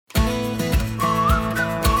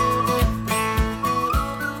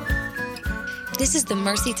This is the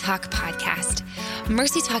Mercy Talk podcast.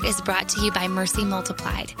 Mercy Talk is brought to you by Mercy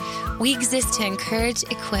Multiplied. We exist to encourage,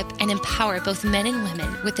 equip, and empower both men and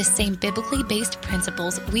women with the same biblically based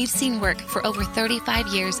principles we've seen work for over 35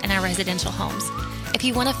 years in our residential homes. If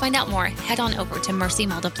you want to find out more, head on over to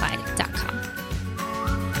mercymultiplied.com.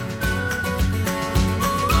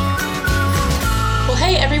 Well,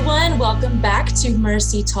 hey everyone, welcome back to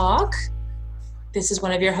Mercy Talk. This is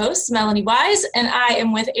one of your hosts, Melanie Wise, and I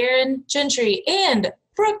am with Erin Gentry and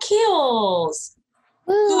Brooke Keels.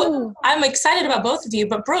 Who, I'm excited about both of you,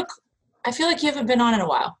 but Brooke, I feel like you haven't been on in a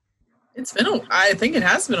while. I think it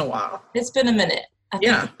has been a while. It's been a minute. I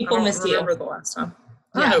think people missed you. I don't remember the last time.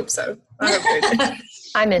 I hope so. I hope they did.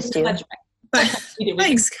 I missed you.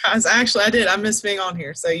 Thanks, guys. Actually, I did. I miss being on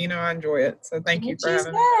here, so I enjoy it. So thank you for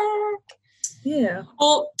having me. Yeah.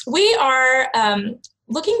 Well, we are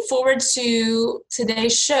looking forward to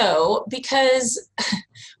today's show because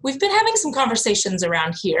we've been having some conversations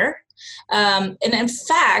around here. And in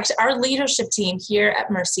fact, our leadership team here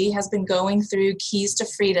at Mercy has been going through Keys to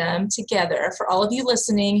Freedom together. For all of you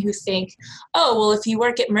listening who think, oh, well, if you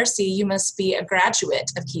work at Mercy, you must be a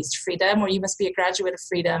graduate of Keys to Freedom, or you must be a graduate of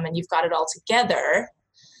Freedom and you've got it all together.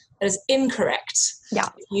 That is incorrect. Yeah.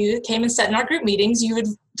 If you came and sat in our group meetings, you would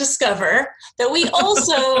discover that we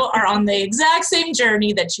also are on the exact same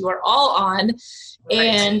journey that you are all on. Right.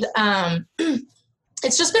 And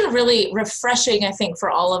it's just been really refreshing, I think,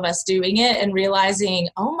 for all of us doing it and realizing,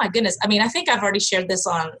 oh my goodness. I mean, I think I've already shared this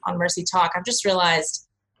on Mercy Talk. I've just realized,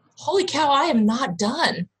 holy cow, I am not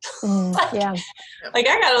done. Yeah. Like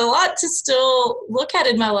I got a lot to still look at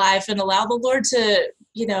in my life and allow the Lord to,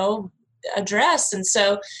 address. And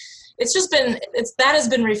so that has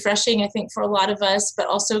been refreshing, I think, for a lot of us, but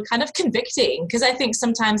also kind of convicting, because I think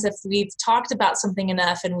sometimes if we've talked about something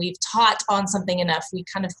enough and we've taught on something enough, we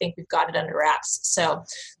kind of think we've got it under wraps. So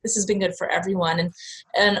this has been good for everyone.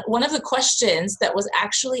 And one of the questions that was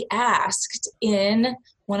actually asked in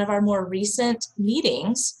one of our more recent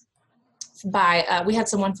meetings by, we had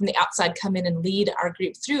someone from the outside come in and lead our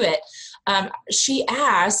group through it. She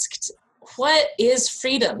asked, what is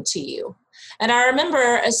freedom to you? And I remember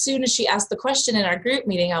as soon as she asked the question in our group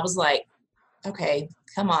meeting, I was like, okay,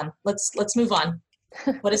 come on, let's move on.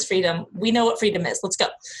 What is freedom? We know what freedom is. Let's go.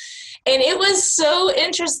 And it was so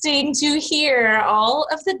interesting to hear all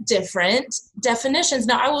of the different definitions.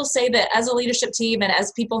 Now, I will say that as a leadership team and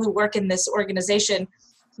as people who work in this organization,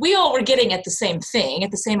 we all were getting at the same thing,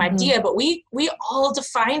 at the same idea, but we all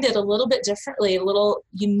defined it a little bit differently, a little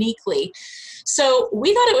uniquely. So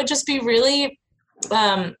we thought it would just be really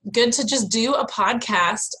good to just do a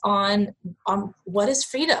podcast on what is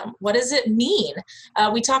freedom? What does it mean?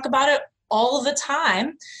 We talk about it all the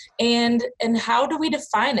time, and how do we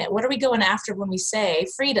define it? What are we going after when we say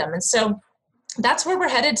freedom? And so that's where we're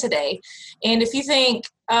headed today. And if you think,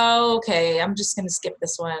 oh, okay, I'm just going to skip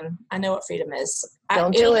this one, I know what freedom is.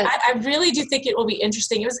 Don't do it. I really do think it will be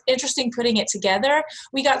interesting. It was interesting putting it together.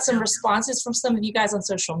 We got some responses from some of you guys on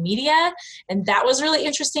social media, and that was really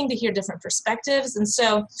interesting to hear different perspectives. And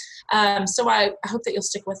so I hope that you'll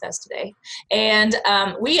stick with us today. And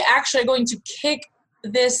we actually are going to kick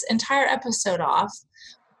this entire episode off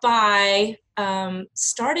by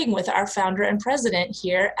starting with our founder and president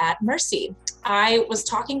here at Mercy. I was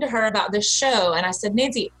talking to her about this show, and I said,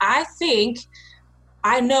 Nancy, I think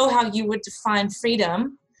I know how you would define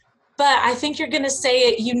freedom, but I think you're going to say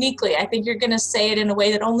it uniquely. I think you're going to say it in a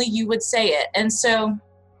way that only you would say it. And so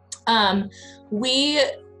we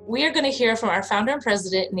are going to hear from our founder and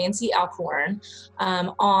president, Nancy Alcorn,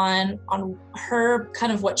 on her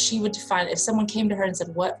kind of what she would define. If someone came to her and said,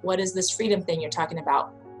 what is this freedom thing you're talking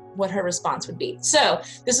about? What her response would be. So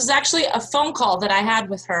this was actually a phone call that I had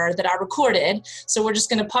with her that I recorded. So we're just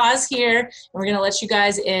going to pause here and we're going to let you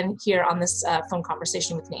guys in here on this phone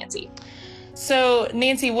conversation with Nancy. So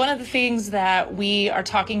Nancy, one of the things that we are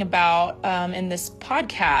talking about in this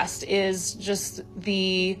podcast is just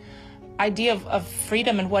the idea of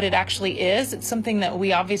freedom and what it actually is. It's something that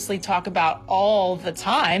we obviously talk about all the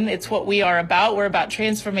time. It's what we are about. We're about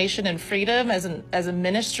transformation and freedom as a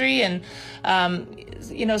ministry. And,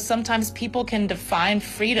 sometimes people can define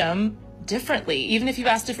freedom differently. Even if you've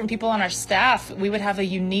asked different people on our staff, we would have a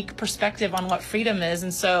unique perspective on what freedom is.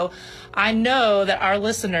 And so I know that our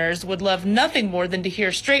listeners would love nothing more than to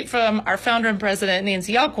hear straight from our founder and president,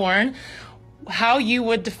 Nancy Alcorn, how you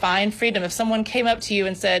would define freedom. If someone came up to you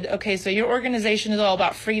and said, okay, so your organization is all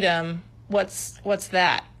about freedom, what's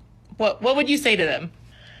that? What would you say to them?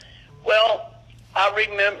 Well, I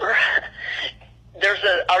remember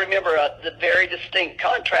the very distinct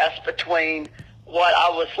contrast between what I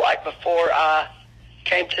was like before I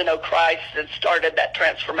came to know Christ and started that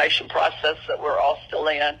transformation process that we're all still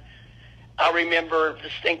in. I remember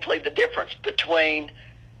distinctly the difference between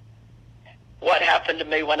what happened to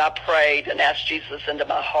me when I prayed and asked Jesus into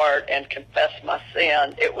my heart and confessed my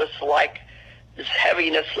sin. It was like this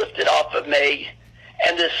heaviness lifted off of me,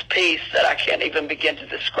 and this peace that I can't even begin to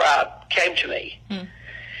describe came to me.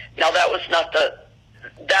 Now, that was not that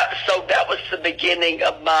was the beginning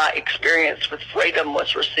of my experience with freedom,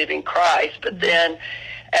 was receiving Christ. But then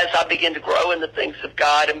as I began to grow in the things of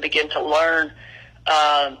God and begin to learn,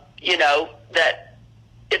 that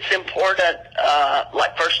it's important,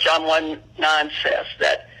 like 1 John 1:9 says,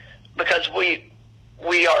 that because we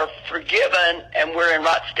are forgiven and we're in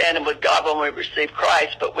right standing with God when we receive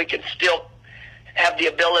Christ, but we can still have the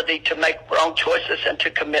ability to make wrong choices and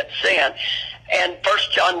to commit sin. And 1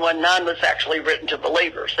 John 1:9 was actually written to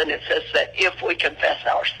believers, and it says that if we confess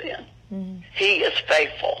our sin, he is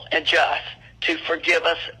faithful and just to forgive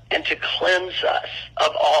us and to cleanse us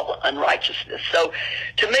of all unrighteousness. So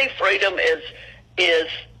to me, freedom is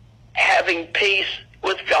having peace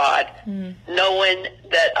with God, knowing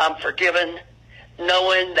that I'm forgiven,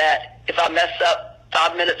 knowing that if I mess up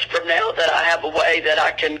 5 minutes from now, that I have a way that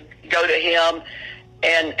I can go to him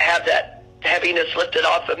and have that heaviness lifted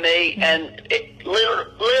off of me and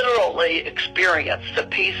literally experience the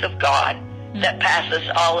peace of God that passes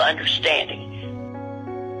all understanding.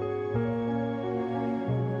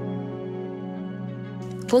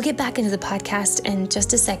 We'll get back into the podcast in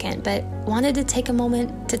just a second, but wanted to take a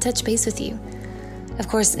moment to touch base with you. Of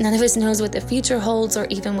course, none of us knows what the future holds or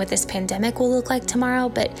even what this pandemic will look like tomorrow,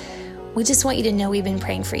 but we just want you to know we've been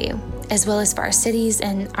praying for you, as well as for our cities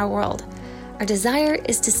and our world. Our desire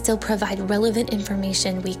is to still provide relevant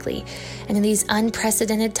information weekly, and in these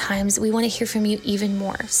unprecedented times, we want to hear from you even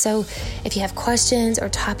more. So if you have questions or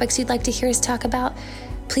topics you'd like to hear us talk about,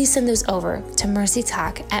 please send those over to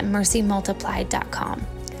mercytalk@mercymultiplied.com.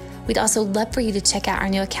 We'd also love for you to check out our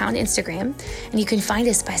new account on Instagram, and you can find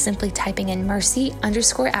us by simply typing in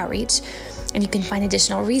mercy_outreach, and you can find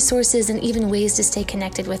additional resources and even ways to stay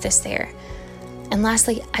connected with us there. And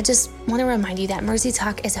lastly, I just want to remind you that Mercy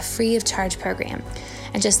Talk is a free of charge program.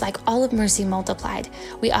 And just like all of Mercy Multiplied,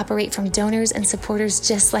 we operate from donors and supporters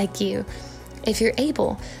just like you. If you're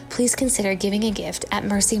able, please consider giving a gift at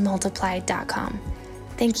mercymultiplied.com.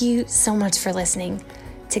 Thank you so much for listening.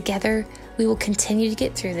 Together, we will continue to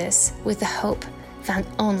get through this with the hope found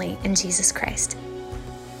only in Jesus Christ.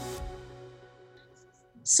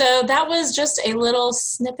 So that was just a little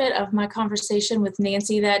snippet of my conversation with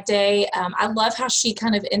Nancy that day. I love how she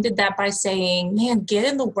kind of ended that by saying, man, get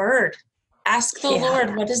in the Word. Ask the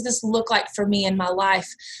Lord, what does this look like for me in my life?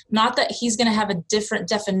 Not that he's going to have a different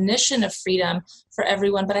definition of freedom for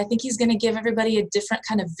everyone, but I think he's going to give everybody a different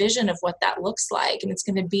kind of vision of what that looks like. And it's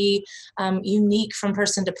going to be unique from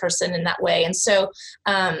person to person in that way. And so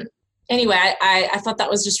anyway, I thought that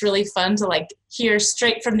was just really fun to hear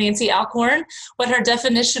straight from Nancy Alcorn what her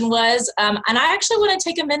definition was. And I actually want to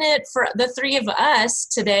take a minute for the three of us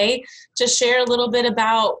today to share a little bit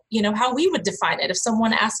about, how we would define it if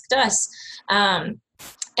someone asked us. And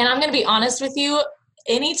I'm going to be honest with you,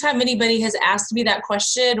 anytime anybody has asked me that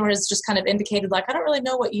question or has just kind of indicated I don't really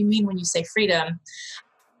know what you mean when you say freedom,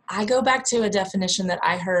 I go back to a definition that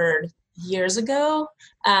I heard years ago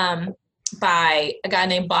by a guy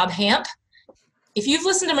named Bob Hamp. If you've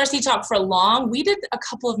listened to Mercy Talk for long, we did a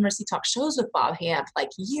couple of Mercy Talk shows with Bob Hamp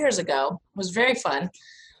years ago. It was very fun.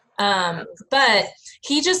 But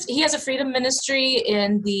he has a freedom ministry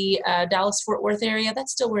in the Dallas-Fort Worth area.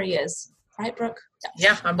 That's still where he is. Right, Brooke?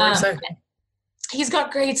 Yeah, I believe so. He's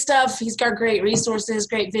got great stuff. He's got great resources,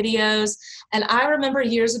 great videos. And I remember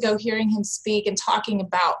years ago hearing him speak and talking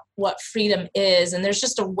about what freedom is. And there's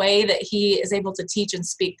just a way that he is able to teach and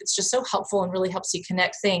speak that's just so helpful and really helps you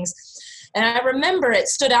connect things. And I remember it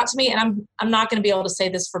stood out to me, and I'm not going to be able to say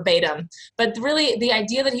this verbatim, but really the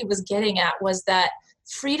idea that he was getting at was that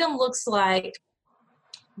freedom looks like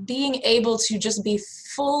being able to just be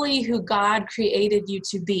fully who God created you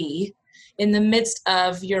to be in the midst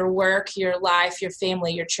of your work, your life, your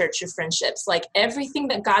family, your church, your friendships. Everything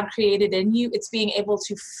that God created in you, it's being able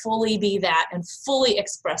to fully be that and fully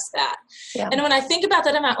express that. Yeah. And when I think about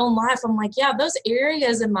that in my own life, I'm those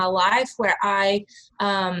areas in my life where I,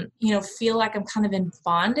 feel like I'm kind of in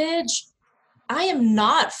bondage, I am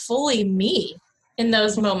not fully me in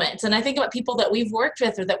those moments. And I think about people that we've worked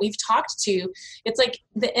with or that we've talked to, it's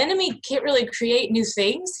the enemy can't really create new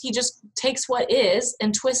things. He just takes what is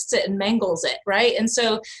and twists it and mangles it, right? And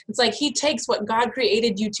so it's he takes what God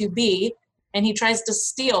created you to be and he tries to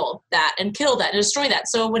steal that and kill that and destroy that.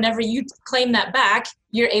 So whenever you claim that back,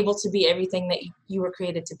 you're able to be everything that you were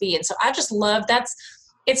created to be. And so I just love, that's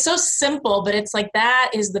it's so simple, but it's like,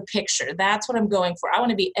 that is the picture. That's what I'm going for. I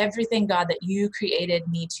want to be everything, God, that you created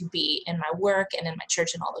me to be in my work and in my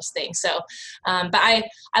church and all those things. So, but I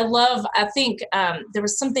think there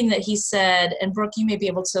was something that he said, and Brooke, you may be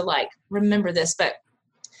able to like remember this, but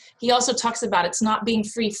he also talks about it's not being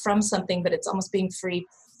free from something, but it's almost being free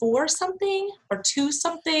for something or to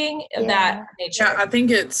something of that nature. Yeah, I think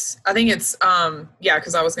it's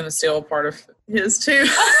because I was going to steal part of his too.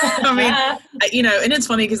 I mean, and it's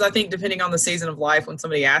funny because I think depending on the season of life, when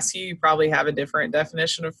somebody asks you, you probably have a different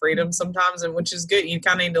definition of freedom sometimes, and which is good. You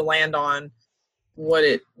kind of need to land on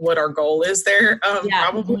what our goal is there,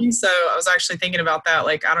 probably. So I was actually thinking about that.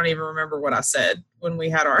 Like, I don't even remember what I said when we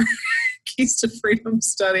had our Keys to Freedom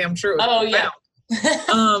study. I'm sure it was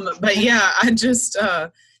but yeah, I just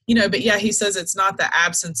but yeah, he says it's not the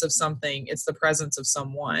absence of something, it's the presence of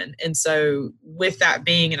someone. And so with that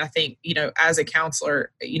being, and I think, as a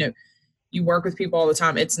counselor, you work with people all the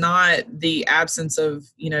time. It's not the absence of,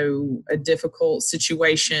 a difficult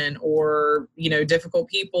situation or, difficult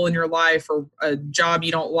people in your life or a job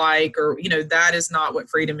you don't like, or, that is not what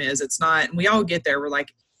freedom is. It's not, and we all get there. We're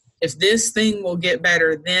like, if this thing will get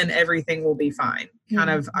better, then everything will be fine kind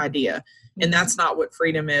of idea. And that's not what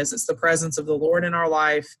freedom is. It's the presence of the Lord in our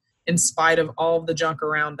life in spite of all of the junk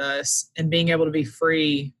around us, and being able to be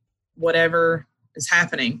free, whatever is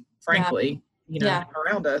happening, frankly,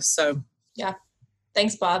 around us. So, yeah.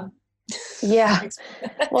 Thanks, Bob. Yeah.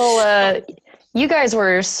 Well, you guys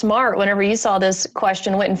were smart whenever you saw this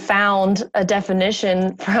question, went and found a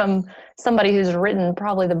definition from somebody who's written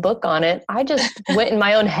probably the book on it. I just went in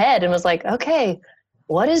my own head and was like, okay,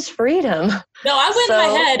 what is freedom? No, I went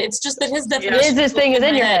in my head. It's just that his definition. This thing is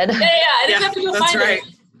in your head. Yeah. I didn't have to go find it.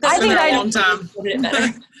 I think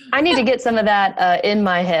I need to get some of that in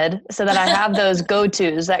my head so that I have those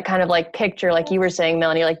go-tos, that kind of like picture, like you were saying,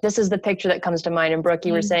 Melanie, like this is the picture that comes to mind. And Brooke,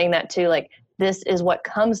 you were saying that too, like this is what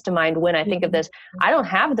comes to mind when I think of this. I don't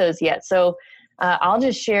have those yet. So I'll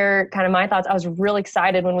just share kind of my thoughts. I was real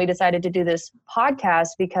excited when we decided to do this podcast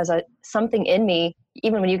because something in me,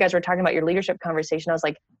 even when you guys were talking about your leadership conversation, I was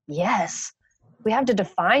like, yes, we have to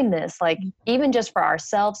define this, like even just for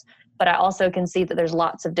ourselves. But I also can see that there's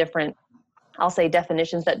lots of different, I'll say,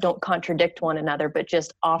 definitions that don't contradict one another, but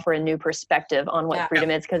just offer a new perspective on what freedom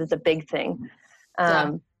is, because it's a big thing.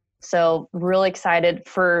 So really excited.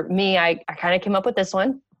 For me, I kind of came up with this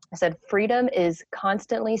one. I said, freedom is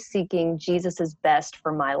constantly seeking Jesus's best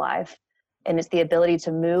for my life. And it's the ability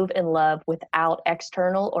to move in love without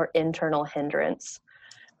external or internal hindrance.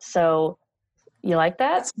 So you like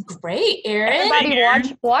that? That's great, Erin.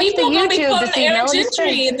 Everybody watch People the YouTube to see Erin Melanie's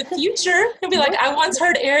Gentry in the future. He'll be like, I once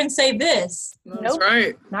heard Erin say this. That's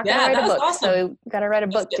right. Not gonna write a book. Awesome. So got to write a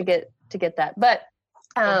book to get that. But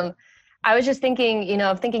I was just thinking,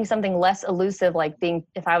 thinking something less elusive, like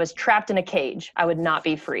if I was trapped in a cage, I would not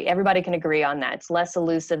be free. Everybody can agree on that. It's less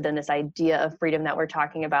elusive than this idea of freedom that we're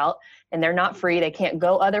talking about. And they're not free. They can't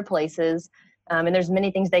go other places. And there's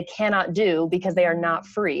many things they cannot do because they are not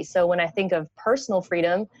free. So when I think of personal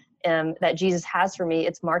freedom that Jesus has for me,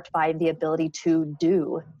 it's marked by the ability to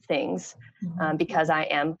do things because I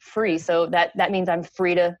am free. So that means I'm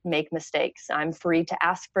free to make mistakes. I'm free to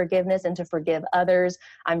ask forgiveness and to forgive others.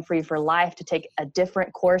 I'm free for life to take a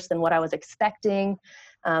different course than what I was expecting.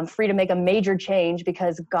 Free to make a major change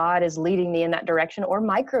because God is leading me in that direction, or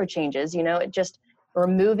micro changes, it just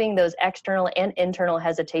removing those external and internal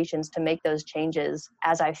hesitations to make those changes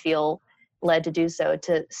as I feel led to do so,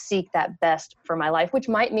 to seek that best for my life, which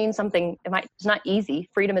might mean something, it's not easy.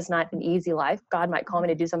 Freedom is not an easy life. God might call me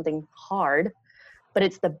to do something hard, but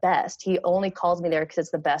it's the best. He only calls me there because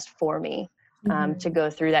it's the best for me to go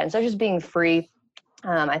through that. And so just being free,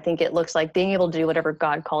 I think it looks like being able to do whatever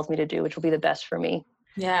God calls me to do, which will be the best for me.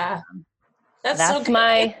 Yeah. That's so good.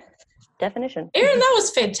 My definition. Erin, that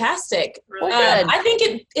was fantastic. I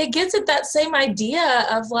think it gets at that same idea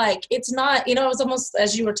of like, it's not, it was almost,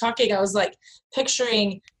 as you were talking, I was like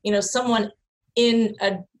picturing, someone in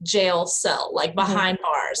a jail cell, like behind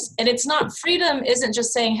bars. And it's not, freedom isn't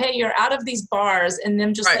just saying, hey, you're out of these bars, and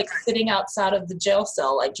them just like sitting outside of the jail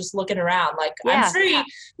cell, like just looking around, like I'm free.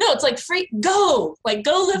 No, it's like free, go live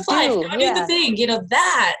life, go do the thing,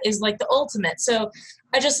 that is like the ultimate. So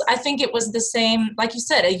I think it was the same, like you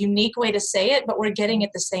said, a unique way to say it, but we're getting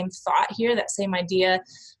at the same thought here, that same idea.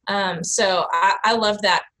 So I love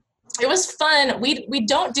that. It was fun. We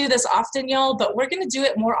don't do this often, y'all, but we're going to do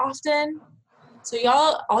it more often. So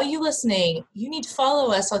y'all, all you listening, you need to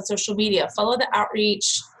follow us on social media. Follow the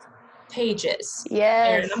outreach pages. Yes.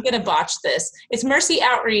 Erin, I'm going to botch this. It's Mercy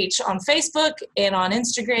Outreach on Facebook and on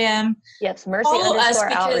Instagram. Yes, Mercy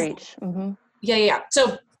 _outreach. Yeah.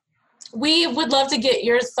 So we would love to get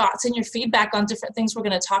your thoughts and your feedback on different things we're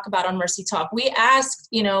going to talk about on Mercy Talk. We asked,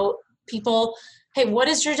 people, hey, what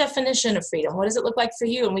is your definition of freedom? What does it look like for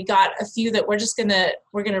you? And we got a few that we're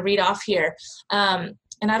going to read off here. And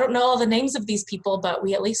I don't know all the names of these people, but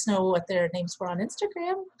we at least know what their names were on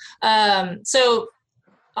Instagram. So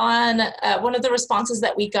on one of the responses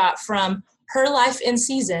that we got from Her Life in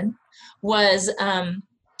Season was,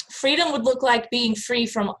 freedom would look like being free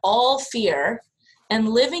from all fear and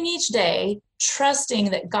living each day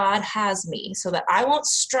trusting that God has me so that I won't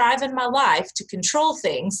strive in my life to control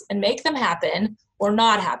things and make them happen or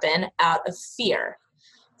not happen out of fear.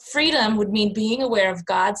 Freedom would mean being aware of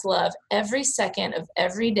God's love every second of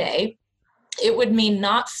every day. It would mean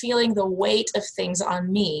not feeling the weight of things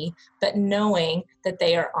on me, but knowing that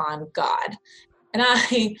they are on God. And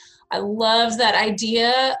I love that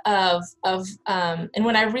idea of and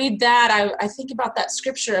when I read that, I think about that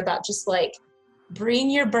scripture about just like, bring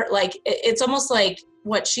your burden. Like it's almost like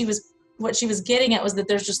what she was getting at was that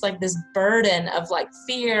there's just like this burden of like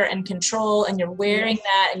fear and control, and you're wearing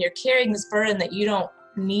that and you're carrying this burden that you don't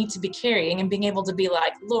need to be carrying, and being able to be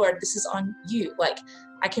like, Lord, this is on you. Like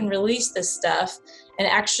I can release this stuff and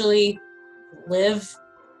actually live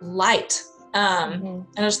light. And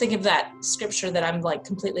I was thinking of that scripture that I'm like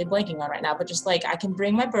completely blanking on right now, but just like, I can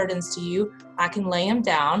bring my burdens to you, I can lay them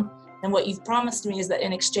down. And what you've promised me is that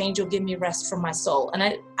in exchange, you'll give me rest for my soul. And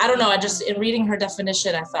I don't know, I just, in reading her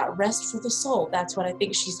definition, I thought rest for the soul. That's what I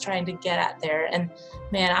think she's trying to get at there. And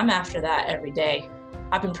man, I'm after that every day.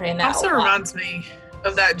 I've been praying that also a lot. Reminds me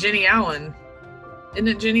of that Jenny Allen. Isn't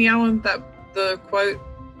it Jenny Allen, the quote?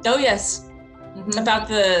 Oh, yes. About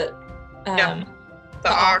the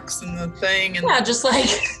ox and the thing. And just like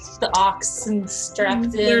the ox and strapped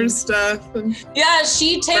in. There's stuff. And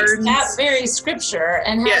she takes burdens. that very scripture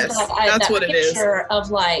and has that's that what it is. picture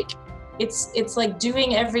of like, it's like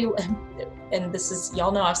doing and this is,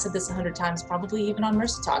 y'all know I've said this 100 times, probably even on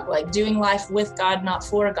Mercy Talk, like doing life with God, not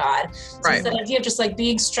for God. So it's that idea of just like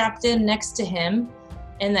being strapped in next to him,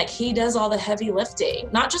 and that he does all the heavy lifting,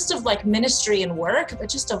 not just of like ministry and work, but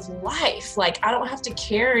just of life. Like I don't have to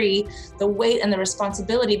carry the weight and the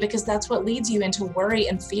responsibility, because that's what leads you into worry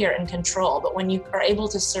and fear and control. But when you are able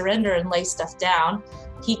to surrender and lay stuff down,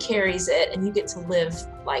 he carries it, and you get to live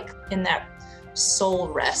like in that soul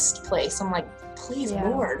rest place. I'm like, please,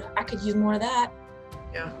 Lord, I could use more of that.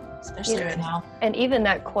 Yeah. Especially right now. And even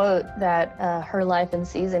that quote that Her Life in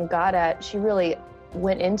Season got at, she really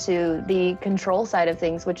went into the control side of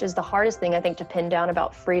things, which is the hardest thing I think to pin down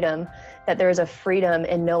about freedom, that there is a freedom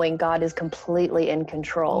in knowing God is completely in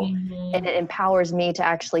control. And it empowers me to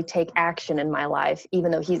actually take action in my life, even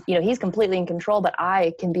though he's completely in control, but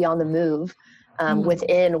I can be on the move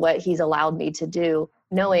within what he's allowed me to do,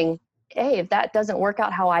 knowing, hey, if that doesn't work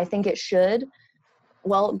out how I think it should,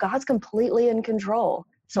 well, God's completely in control.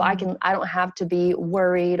 So I don't have to be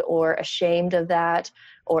worried or ashamed of that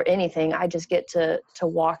or anything. I just get to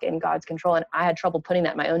walk in God's control. And I had trouble putting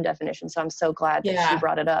that in my own definition. So I'm so glad that she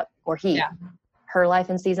brought it up, or he. Her Life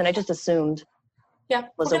in Season, I just assumed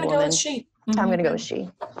was a woman. Go with she. I'm going to go with she.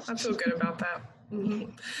 I feel good about that. We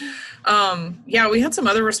had some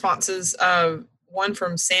other responses. One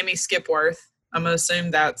from Sammy Skipworth. I'm going to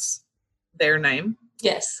assume that's their name.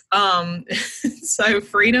 Yes. So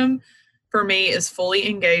freedom for me is fully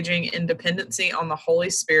engaging in dependency on the Holy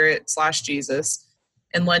Spirit / Jesus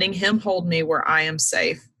and letting him hold me where I am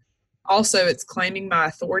safe. Also, it's claiming my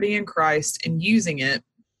authority in Christ and using it,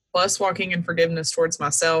 plus walking in forgiveness towards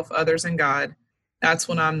myself, others, and God. That's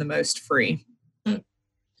when I'm the most free. Which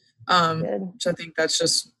I think that's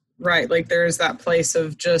just right. Like there is that place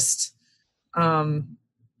of just, and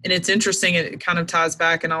it's interesting. It kind of ties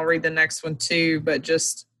back, and I'll read the next one too, but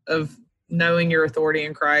just of knowing your authority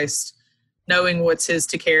in Christ, knowing what's his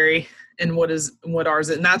to carry and what ours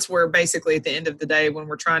is. And that's where basically at the end of the day, when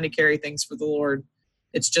we're trying to carry things for the Lord,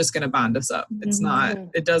 it's just going to bind us up. It's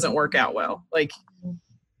it doesn't work out well. Like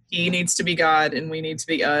he needs to be God and we need to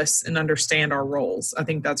be us and understand our roles. I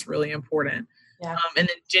think that's really important. Yeah. And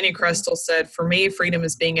then Jenny Crystal said, for me, freedom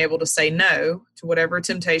is being able to say no to whatever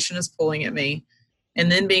temptation is pulling at me,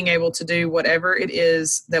 and then being able to do whatever it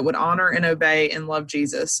is that would honor and obey and love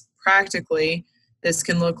Jesus. Practically, this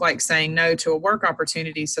can look like saying no to a work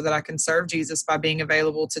opportunity so that I can serve Jesus by being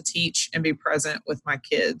available to teach and be present with my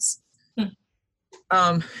kids.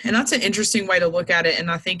 And that's an interesting way to look at it.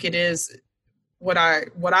 And I think it is what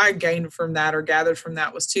I gained from that or gathered from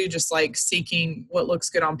that was too, just like seeking what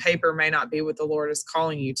looks good on paper may not be what the Lord is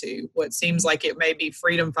calling you to. What seems like it may be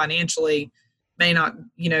freedom financially may not,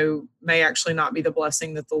 may actually not be the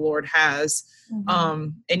blessing that the Lord has.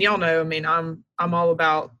 And y'all know, I mean, I'm all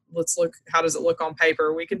about let's look, how does it look on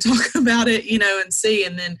paper? We can talk about it, and see.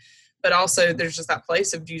 And then, but also there's just that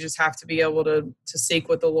place of, you just have to be able to seek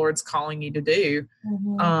what the Lord's calling you to do.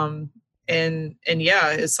 Mm-hmm. And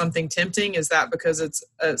yeah, is something tempting? Is that because it's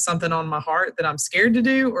something on my heart that I'm scared to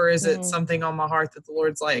do? Or is it something on my heart that the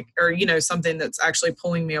Lord's like, or, something that's actually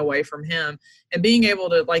pulling me away from him? And being able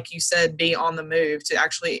to, like you said, be on the move, to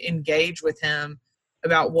actually engage with him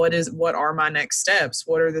about what are my next steps?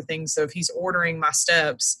 What are the things? So if he's ordering my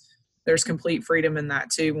steps, there's complete freedom in that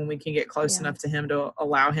too, when we can get close enough to him to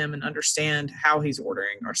allow him and understand how he's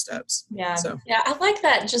ordering our steps. Yeah. So yeah, I like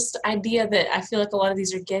that just idea that I feel like a lot of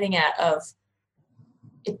these are getting at, of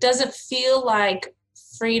it doesn't feel like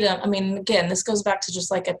freedom. I mean, again, this goes back to just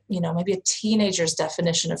like maybe a teenager's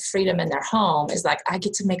definition of freedom in their home is like, I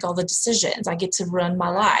get to make all the decisions. I get to run my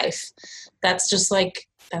life. That's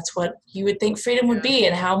what you would think freedom would be,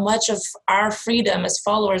 and how much of our freedom as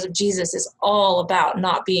followers of Jesus is all about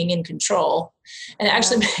not being in control. And it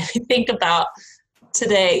actually made me think about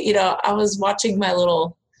today, I was watching my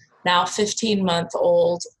little now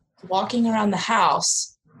 15-month-old walking around the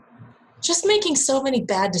house, just making so many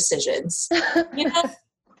bad decisions,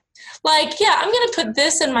 like, yeah, I'm going to put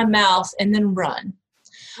this in my mouth and then run.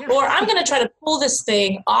 Or I'm going to try to pull this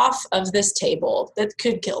thing off of this table that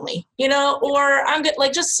could kill me, or I'm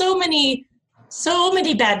like, just so many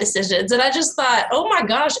bad decisions. And I just thought, oh my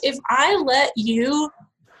gosh, if I let you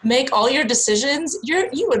make all your decisions, you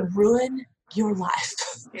would ruin your life.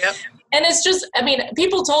 Yep. And it's just,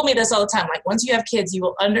 people told me this all the time. Like, once you have kids, you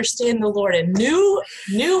will understand the Lord in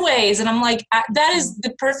new ways. And I'm like, that is the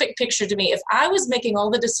perfect picture to me. If I was making all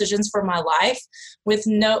the decisions for my life with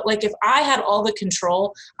if I had all the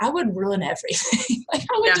control, I would ruin everything. Like,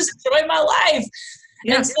 I would destroy my life.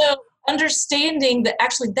 Yeah. And so understanding that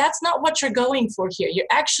actually that's not what you're going for here. You're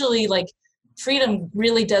actually freedom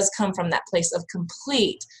really does come from that place of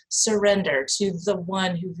complete surrender to the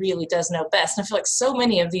one who really does know best. And I feel like so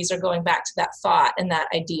many of these are going back to that thought and that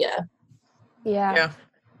idea. Yeah.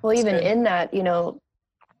 Well, even in that,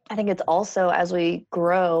 I think it's also, as we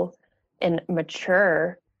grow and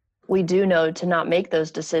mature, we do know to not make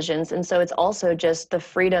those decisions. And so it's also just the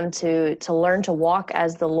freedom to learn to walk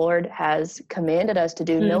as the Lord has commanded us to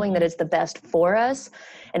do, knowing that it's the best for us.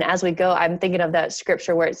 And as we go, I'm thinking of that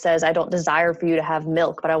scripture where it says, I don't desire for you to have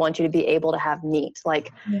milk, but I want you to be able to have meat,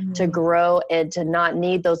 to grow and to not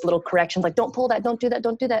need those little corrections. Like, don't pull that, don't do that,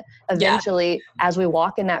 don't do that. Eventually, as we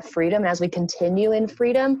walk in that freedom, and as we continue in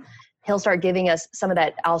freedom, he'll start giving us some of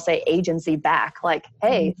that, I'll say, agency back. Like,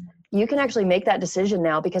 hey, you can actually make that decision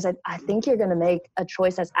now, because I think you're going to make a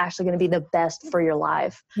choice that's actually going to be the best for your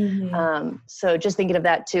life. So just thinking of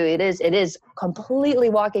that too, it is completely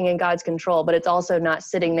walking in God's control, but it's also not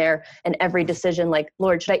sitting there and every decision like,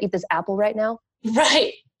 Lord, should I eat this apple right now?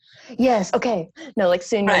 Right. Yes. Okay. No,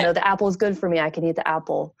 soon you'll know the apple is good for me. I can eat the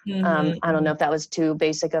apple. I don't know if that was too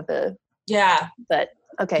basic of a, but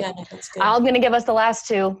okay. Yeah, I'm going to give us the last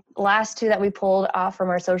two that we pulled off from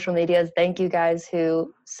our social medias. Thank you guys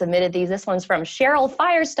who submitted these. This one's from Cheryl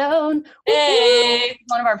Firestone. Hey.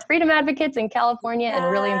 One of our freedom advocates in California and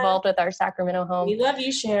really involved with our Sacramento home. We love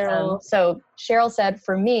you, Cheryl. So Cheryl said,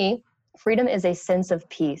 for me, freedom is a sense of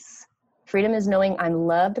peace. Freedom is knowing I'm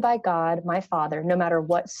loved by God, my Father, no matter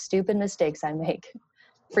what stupid mistakes I make.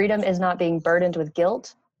 Freedom is not being burdened with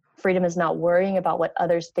guilt. Freedom is not worrying about what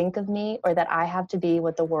others think of me or that I have to be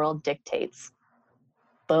what the world dictates.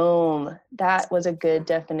 Boom. That was a good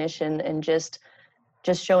definition, and just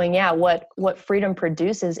showing, what freedom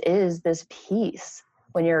produces is this peace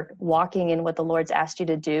when you're walking in what the Lord's asked you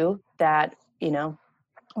to do, that,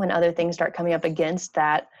 when other things start coming up against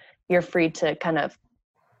that, you're free to kind of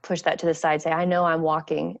push that to the side, say, I know I'm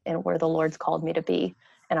walking in where the Lord's called me to be,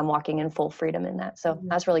 and I'm walking in full freedom in that. So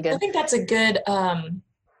that's really good. I think that's a good,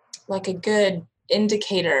 a good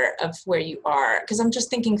indicator of where you are. Because I'm just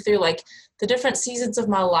thinking through the different seasons of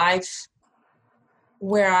my life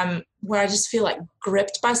where I just feel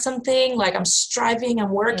gripped by something, I'm striving, I'm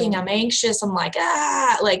working, I'm anxious, I'm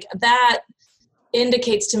that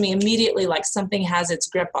indicates to me immediately something has its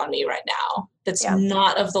grip on me right now that's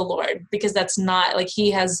not of the Lord, because that's not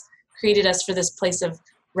he has created us for this place of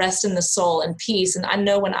rest in the soul and peace. And I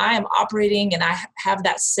know when I am operating and I have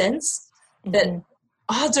that sense that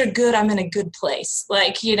odds are good, I'm in a good place,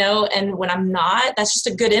 and when I'm not, that's just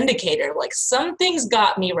a good indicator. Something's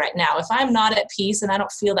got me right now. If I'm not at peace and I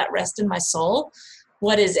don't feel that rest in my soul,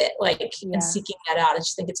 what is it? And seeking that out, I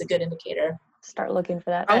just think it's a good indicator. Start looking for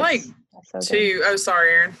that. I oh,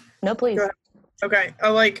 sorry, Erin. No, please. Okay.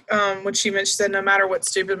 I what she mentioned, said, no matter what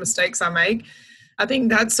stupid mistakes I make. I think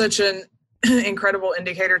that's such an incredible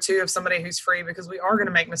indicator too of somebody who's free, because we are going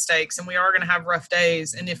to make mistakes and we are going to have rough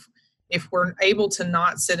days. And if we're able to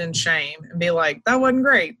not sit in shame and be like, that wasn't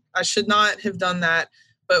great, I should not have done that,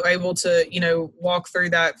 but able to, you know, walk through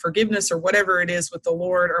that forgiveness or whatever it is with the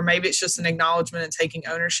Lord, or maybe it's just an acknowledgement and taking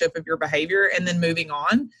ownership of your behavior and then moving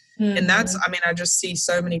on. Mm-hmm. And that's, I mean, I just see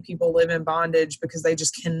so many people live in bondage because they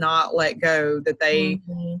just cannot let go that they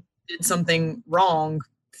did something wrong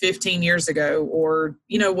 15 years ago, or,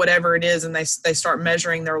 you know, whatever it is. And they start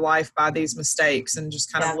measuring their life by these mistakes and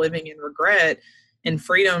just kind of living in regret. And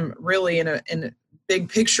freedom really in a big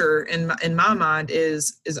picture in my mind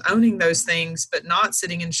is owning those things, but not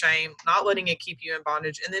sitting in shame, not letting it keep you in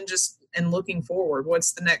bondage. And then and looking forward,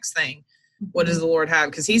 what's the next thing? What does the Lord have?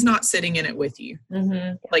 Because he's not sitting in it with you.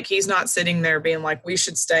 Mm-hmm. Like he's not sitting there being like, we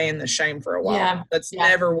should stay in the shame for a while. Yeah. That's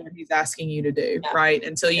never what he's asking you to do. Yeah. Right.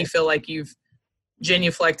 Until you feel like you've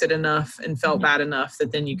genuflected enough and felt bad enough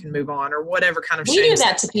that then you can move on, or whatever kind of shame. We do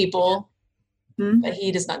that to people, but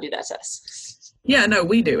he does not do that to us. Yeah, no,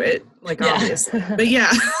 we do it, like, obviously. But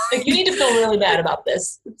yeah. Like, you need to feel really bad about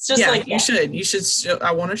this. It's just like you should. You should.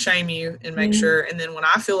 I want to shame you and make sure. And then when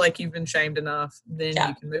I feel like you've been shamed enough, then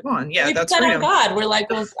you can move on. Yeah, that's freedom. God, we're like,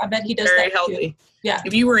 well, I bet he does very that healthy. Too. Yeah.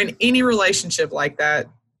 If you were in any relationship like that,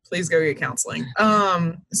 please go get counseling.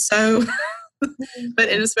 So, but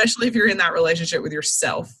and especially if you're in that relationship with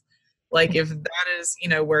yourself. Like if that is, you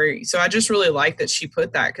know, so I just really like that she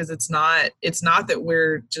put that, because it's not that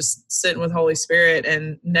we're just sitting with Holy Spirit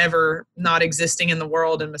and never not existing in the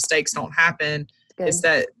world and mistakes don't happen. Good. It's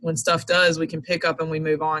that when stuff does, we can pick up and we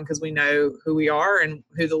move on because we know who we are and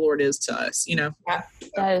who the Lord is to us, you know? Yeah.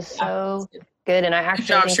 That is so good. And I actually good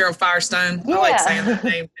job, Cheryl Firestone. Yeah. I like saying that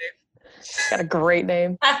name too. Got a great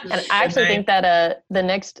name. And I actually think that the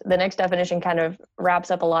next definition kind of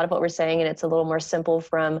wraps up a lot of what we're saying, and it's a little more simple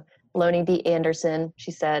from Lonnie B. Anderson.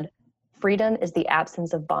 She said, freedom is the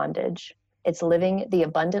absence of bondage. It's living the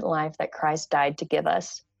abundant life that Christ died to give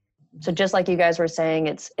us. So just like you guys were saying,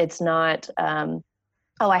 it's not,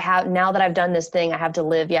 I have, now that I've done this thing, I have to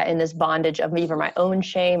live in this bondage of either my own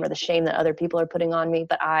shame or the shame that other people are putting on me,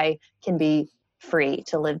 but I can be free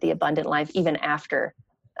to live the abundant life even after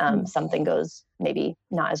something goes maybe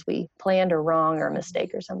not as we planned or wrong or a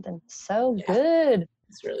mistake or something. So good.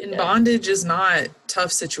 Really and bondage is not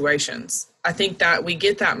tough situations. I think that we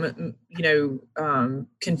get that, you know,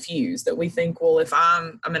 confused, that we think, well, if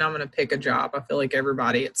I'm going to pick a job. I feel like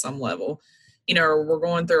everybody at some level, you know, or we're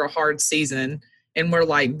going through a hard season and we're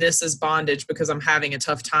like, this is bondage because I'm having a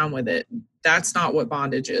tough time with it. That's not what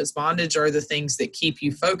bondage is. Bondage are the things that keep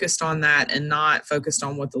you focused on that and not focused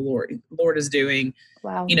on what the Lord is doing.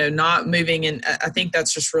 Wow. You know, not moving. And I think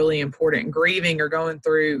that's just really important. Grieving or going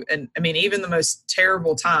through, and I mean, even the most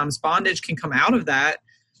terrible times, bondage can come out of that.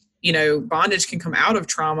 You know, bondage can come out of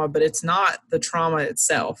trauma, but it's not the trauma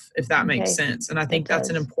itself, if that makes sense. And I think that's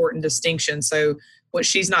an important distinction. So what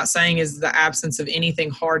she's not saying is the absence of anything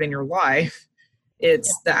hard in your life.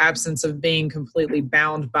 It's the absence of being completely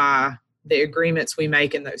bound by the agreements we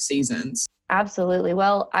make in those seasons. Absolutely.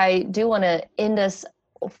 Well, I do want to end us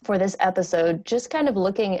for this episode just kind of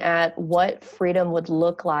looking at what freedom would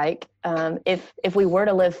look like if we were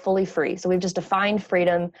to live fully free. So we've just defined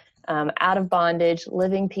freedom, out of bondage,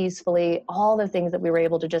 living peacefully, all the things that we were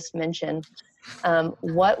able to just mention.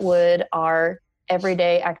 What would our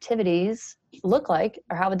everyday activities look like,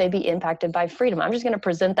 or how would they be impacted by freedom? I'm just going to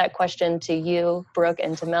present that question to you, Brooke,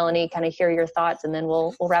 and to Melanie, kind of hear your thoughts, and then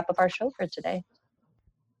we'll wrap up our show for today.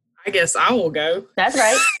 I guess I will go. That's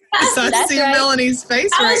right. I see Melanie's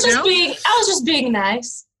face right now. I was just being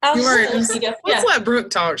nice. Let's let Brooke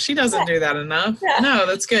talk. She doesn't do that enough. Yeah. No,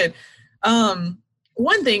 that's good.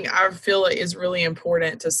 One thing I feel is really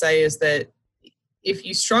important to say is that if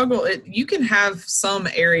you struggle, you can have some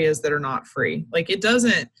areas that are not free. Like, it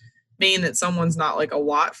doesn't mean that someone's not like a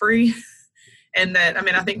lot free. And that, I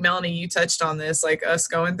mean, I think Melanie, you touched on this, like us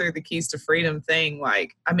going through the Keys to Freedom thing.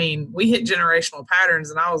 Like, I mean, we hit generational patterns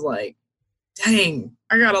and I was like, dang,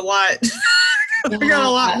 I got a lot. I got a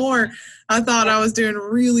lot more. I thought I was doing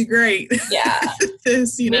really great. Yeah.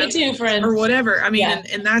 This, you know, me too, friend. Or whatever. I mean,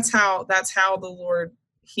 and that's how the Lord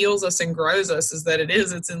heals us and grows us, is that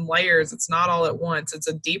it's in layers. It's not all at once. It's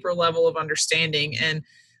a deeper level of understanding. And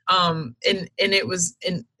it was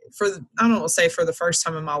for the first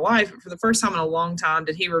time in my life, but for the first time in a long time,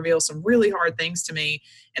 did he reveal some really hard things to me.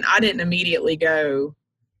 And I didn't immediately go,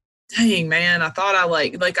 dang, man, I thought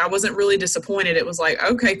I wasn't really disappointed. It was like,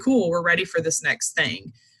 okay, cool. We're ready for this next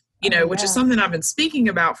thing, you know, which is something I've been speaking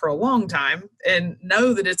about for a long time and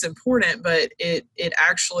know that it's important, but it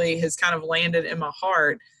actually has kind of landed in my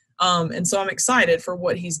heart. And so I'm excited for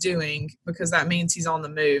what he's doing, because that means he's on the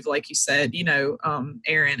move, like you said,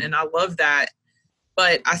 Aaron, and I love that.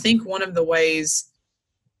 But I think one of the ways,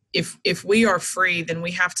 if we are free, then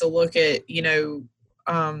we have to look at,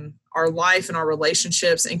 our life and our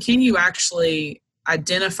relationships, and can you actually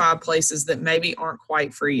identify places that maybe aren't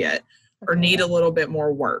quite free yet or need a little bit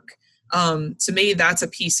more work. To me, that's a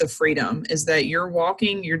piece of freedom, is that you're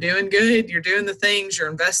walking, you're doing good, you're doing the things, you're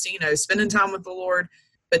investing, spending time with the Lord,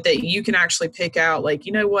 but that you can actually pick out, like,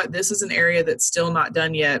 you know what, this is an area that's still not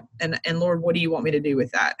done yet. And Lord, what do you want me to do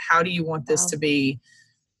with that? How do you want this to be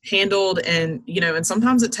handled? And, and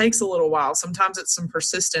sometimes it takes a little while. Sometimes it's some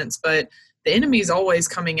persistence, but the enemy is always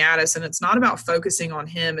coming at us, and it's not about focusing on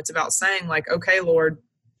him. It's about saying, like, okay, Lord,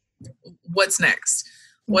 what's next?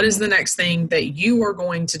 What is the next thing that you are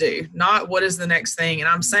going to do? Not what is the next thing. And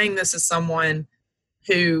I'm saying this as someone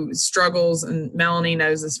who struggles, and Melanie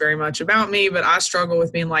knows this very much about me, but I struggle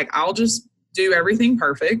with being like, I'll just do everything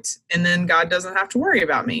perfect, and then God doesn't have to worry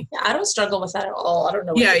about me. Yeah, I don't struggle with that at all. I don't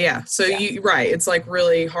know. Yeah. So right. It's like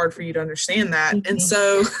really hard for you to understand that. Mm-hmm. And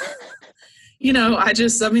so,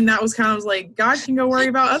 that was kind of like, God can go worry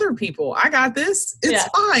about other people. I got this. It's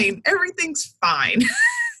fine. Everything's fine.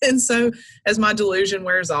 And so as my delusion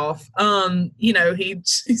wears off,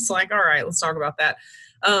 he's like, all right, let's talk about that.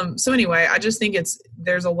 So anyway, I just think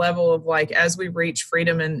there's a level of, like, as we reach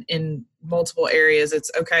freedom in multiple areas,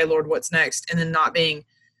 it's okay, Lord, what's next? And then not being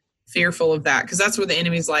fearful of that, because that's where the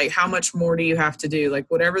enemy's like, how much more do you have to do? Like,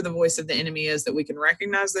 whatever the voice of the enemy is, that we can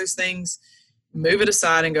recognize those things, move it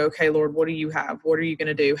aside and go, okay, Lord, what do you have? What are you going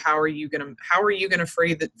to do? How are you going to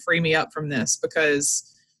free me up from this?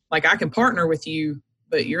 Because, like, I can partner with you,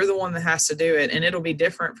 but you're the one that has to do it, and it'll be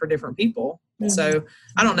different for different people. Mm-hmm. So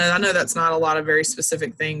I don't know. I know that's not a lot of very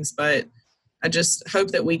specific things, but I just hope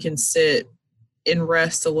that we can sit and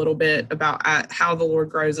rest a little bit about how the Lord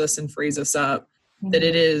grows us and frees us up. Mm-hmm. That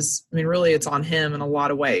it is, really it's on him in a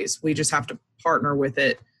lot of ways. We just have to partner with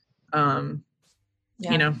it.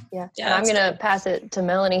 Yeah. And I'm going to pass it to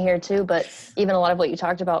Melanie here too, but even a lot of what you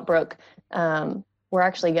talked about, Brooke, we're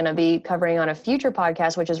actually going to be covering on a future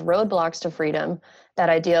podcast, which is Roadblocks to Freedom. That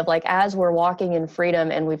idea of, like, as we're walking in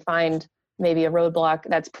freedom and we find maybe a roadblock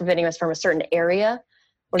that's preventing us from a certain area,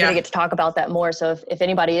 we're going to get to talk about that more. So if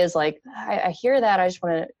anybody is like, I hear that, I just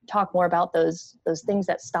want to talk more about those things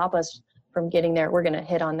that stop us from getting there, we're going to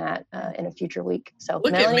hit on that in a future week. So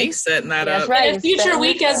look Melanie, at me setting that up. That's right. In a future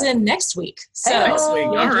week, as in next week. So next week.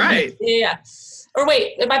 All right. Yeah. Or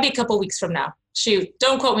wait, it might be a couple weeks from now. Shoot,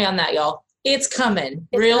 don't quote me on that, y'all. It's coming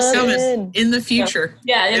real soon. In the future.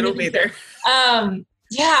 Yeah, it'll be there. I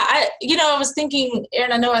was thinking,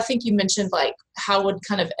 Aaron, I think you mentioned, like, how would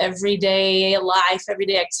kind of everyday life,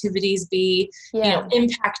 everyday activities be,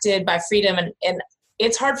 impacted by freedom. And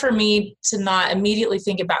it's hard for me to not immediately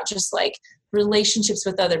think about just, like, relationships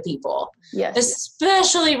with other people,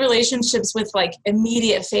 especially relationships with, like,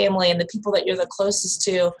 immediate family and the people that you're the closest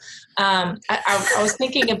to. I was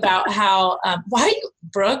thinking about how,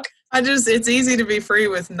 Brooke? It's easy to be free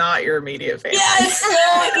with not your immediate family. Yeah, it's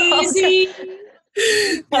so easy.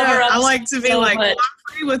 I like to be like, I'm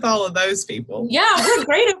free with all of those people. Yeah, we're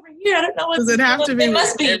great over here. I don't know what. Does it have to be? It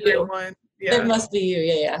must be everyone? You. It must be you.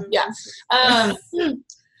 Yeah.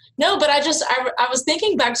 No, but I was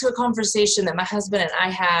thinking back to a conversation that my husband and I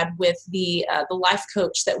had with the life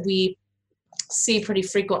coach that we see pretty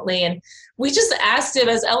frequently, and we just asked him,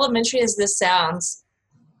 as elementary as this sounds,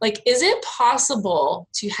 like, is it possible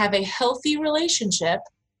to have a healthy relationship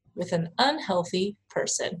with an unhealthy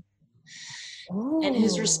person? Ooh. And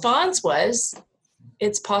his response was,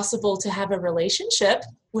 it's possible to have a relationship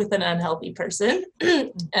with an unhealthy person.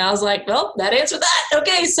 And I was like, well, that answered that.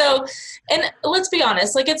 Okay. So, and let's be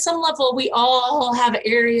honest, like, at some level, we all have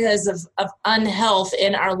areas of unhealth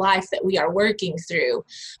in our life that we are working through,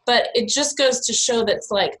 but it just goes to show that's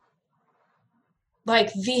like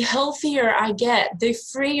the healthier I get, the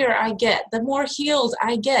freer I get, the more healed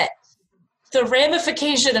I get. The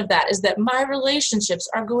ramification of that is that my relationships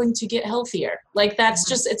are going to get healthier. Like, that's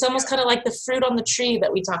just, it's almost kind of like the fruit on the tree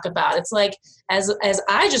that we talk about. It's like, as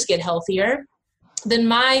I just get healthier, then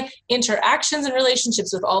my interactions and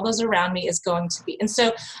relationships with all those around me is going to be. And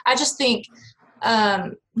so I just think,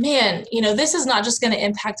 this is not just going to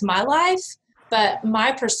impact my life, but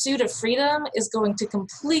my pursuit of freedom is going to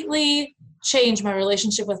completely change my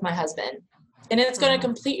relationship with my husband. And it's going to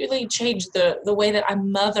completely change the way that I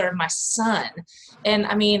mother my son. And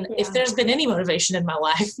if there's been any motivation in my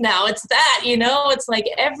life now, it's that, it's like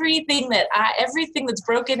everything that's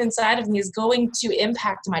broken inside of me is going to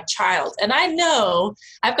impact my child. And I know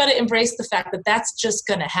I've got to embrace the fact that that's just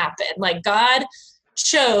going to happen. Like, God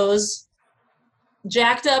chose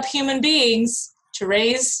jacked up human beings to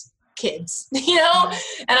raise kids, you know?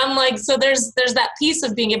 And I'm like, so there's that piece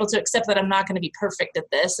of being able to accept that I'm not going to be perfect at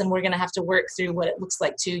this, and we're going to have to work through what it looks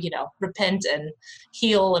like to, you know, repent and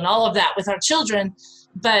heal and all of that with our children.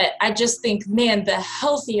 But I just think, man, the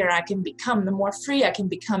healthier I can become, the more free I can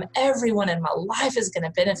become, everyone in my life is going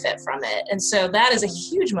to benefit from it. And so that is a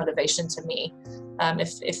huge motivation to me, if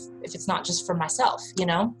it's not just for myself, you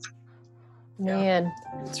know? Man,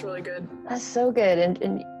 it's really good. That's so good.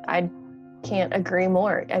 And I can't agree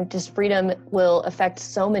more. Just freedom will affect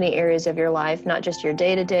so many areas of your life, not just your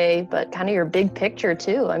day-to-day, but kind of your big picture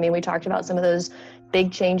too. I mean, we talked about some of those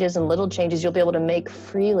big changes and little changes you'll be able to make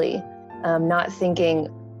freely, not thinking,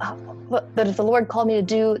 but if the Lord called me to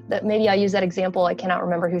do that, maybe I use that example. I cannot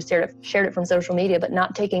remember who shared it from social media, but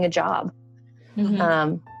not taking a job.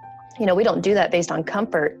 Mm-hmm. You know, we don't do that based on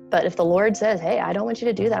comfort, but if the Lord says, hey, I don't want you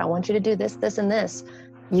to do that, I want you to do this, this, and this,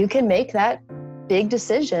 you can make that big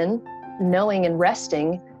decision knowing and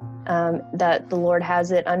resting that the Lord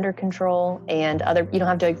has it under control, and you don't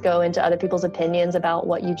have to go into other people's opinions about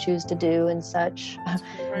what you choose to do and such.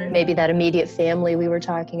 Right. Maybe that immediate family we were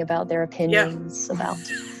talking about, their opinions about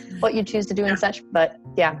what you choose to do and such. But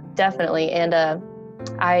yeah, definitely. And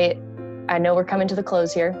I know we're coming to the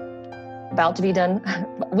close here, about to be done.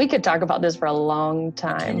 We could talk about this for a long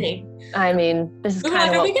time. Okay. I mean, this is kind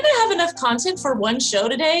of. Are we going to have enough content for one show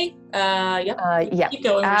today? Yeah. Keep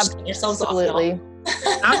going. Absolutely.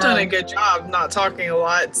 I've done a good job not talking a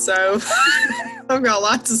lot, so I've got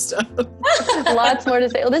lots of stuff. Lots more to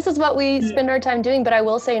say. Well, this is what we spend our time doing, but I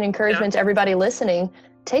will say an encouragement to everybody listening,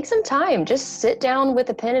 take some time, just sit down with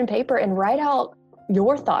a pen and paper and write out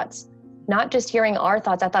your thoughts, not just hearing our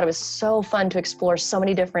thoughts. I thought it was so fun to explore so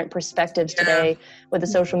many different perspectives today with the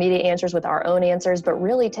social media answers, with our own answers, but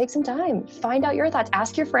really take some time, find out your thoughts,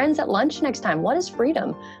 ask your friends at lunch next time, what is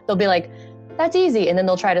freedom? They'll be like, that's easy. And then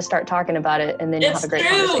they'll try to start talking about it, and then you'll have a great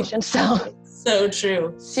conversation. So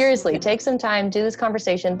true. Seriously, take some time, do this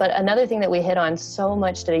conversation. But another thing that we hit on so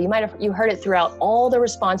much today, you heard it throughout all the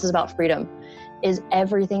responses about freedom, is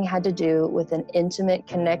everything had to do with an intimate,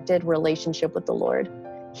 connected relationship with the Lord.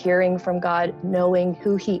 Hearing from God, knowing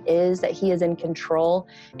who He is, that He is in control.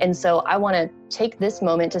 And so I want to take this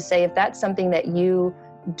moment to say, if that's something that you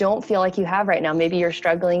don't feel like you have right now, maybe you're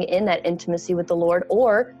struggling in that intimacy with the Lord,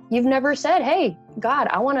 or you've never said, hey, God,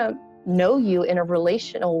 I want to know you in a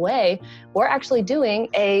relational way. We're actually doing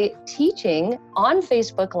a teaching on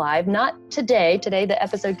Facebook Live, not today. Today, the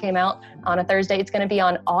episode came out on a Thursday. It's going to be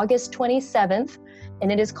on August 27th.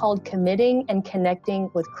 And it is called Committing and Connecting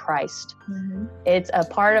with Christ. Mm-hmm. It's a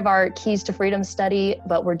part of our Keys to Freedom study,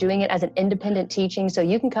 but we're doing it as an independent teaching. So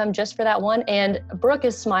you can come just for that one. And Brooke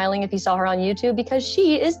is smiling if you saw her on YouTube, because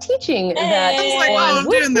she is teaching that one. I'm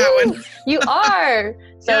doing that one. You are.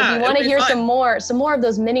 So if you want to hear some more of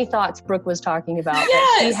those many thoughts Brooke was talking about.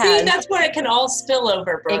 See, that's where it can all spill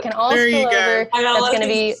over, Brooke. It can all spill over. That's going to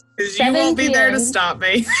be 7 you won't be p.m. there to stop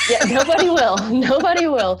me. Yeah, nobody will. Nobody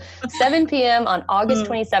will. 7 p.m. on August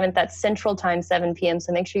 27th. That's Central Time, 7 p.m.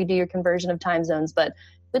 So make sure you do your conversion of time zones. But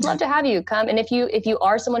we'd love to have you come. And if you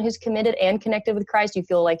are someone who's committed and connected with Christ, you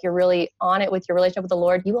feel like you're really on it with your relationship with the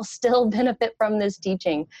Lord, you will still benefit from this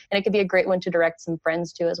teaching. And it could be a great one to direct some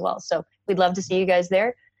friends to as well. So we'd love to see you guys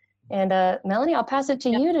there. And Melanie, I'll pass it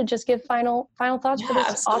to you to just give final thoughts for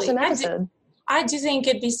this awesome episode. I do think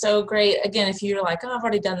it'd be so great. Again, if you're like, oh, I've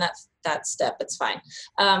already done that step, it's fine.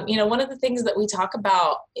 One of the things that we talk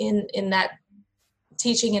about in that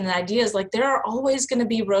teaching and ideas, like there are always going to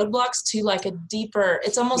be roadblocks to like a deeper,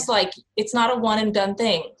 it's almost like it's not a one and done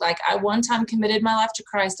thing. Like I one time committed my life to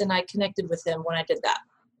Christ and I connected with Him when I did that.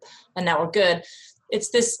 And now we're good. It's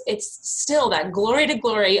still that glory to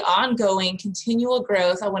glory, ongoing, continual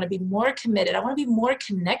growth. I want to be more committed. I want to be more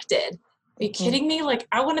connected. Are you kidding me? Like,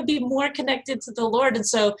 I want to be more connected to the Lord. And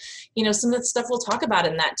so, some of the stuff we'll talk about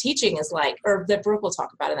in that teaching is like, or that Brooke will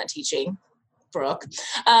talk about in that teaching, Brooke,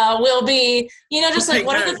 will be, just like,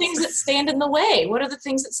 what are the things that stand in the way? What are the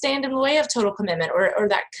things that stand in the way of total commitment or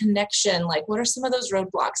that connection? Like, what are some of those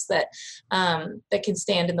roadblocks that can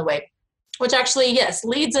stand in the way? Which actually, yes,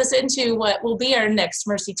 leads us into what will be our next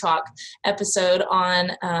Mercy Talk episode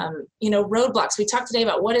on, roadblocks. We talked today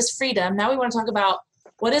about what is freedom. Now we want to talk about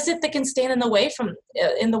what is it that can stand in the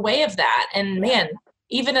way of that. And man,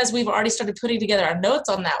 even as we've already started putting together our notes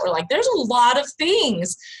on that, we're like, there's a lot of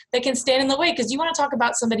things that can stand in the way, because you want to talk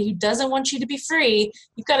about somebody who doesn't want you to be free.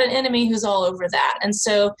 You've got an enemy who's all over that. And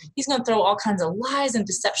so he's going to throw all kinds of lies and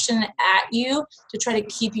deception at you to try to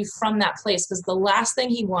keep you from that place, because the last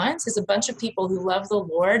thing he wants is a bunch of people who love the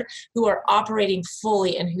Lord who are operating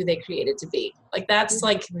fully in who they created to be. Like that's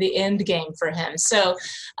like the end game for him. So,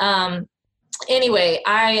 anyway,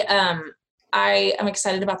 I am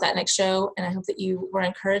excited about that next show, and I hope that you were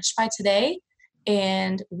encouraged by today.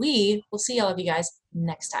 And we will see all of you guys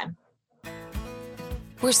next time.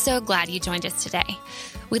 We're so glad you joined us today.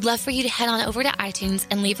 We'd love for you to head on over to iTunes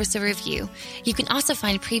and leave us a review. You can also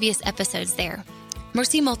find previous episodes there.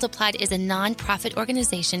 Mercy Multiplied is a nonprofit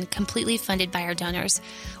organization completely funded by our donors.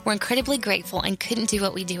 We're incredibly grateful and couldn't do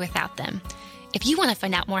what we do without them. If you want to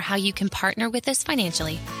find out more how you can partner with us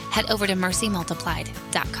financially, head over to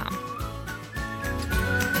mercymultiplied.com.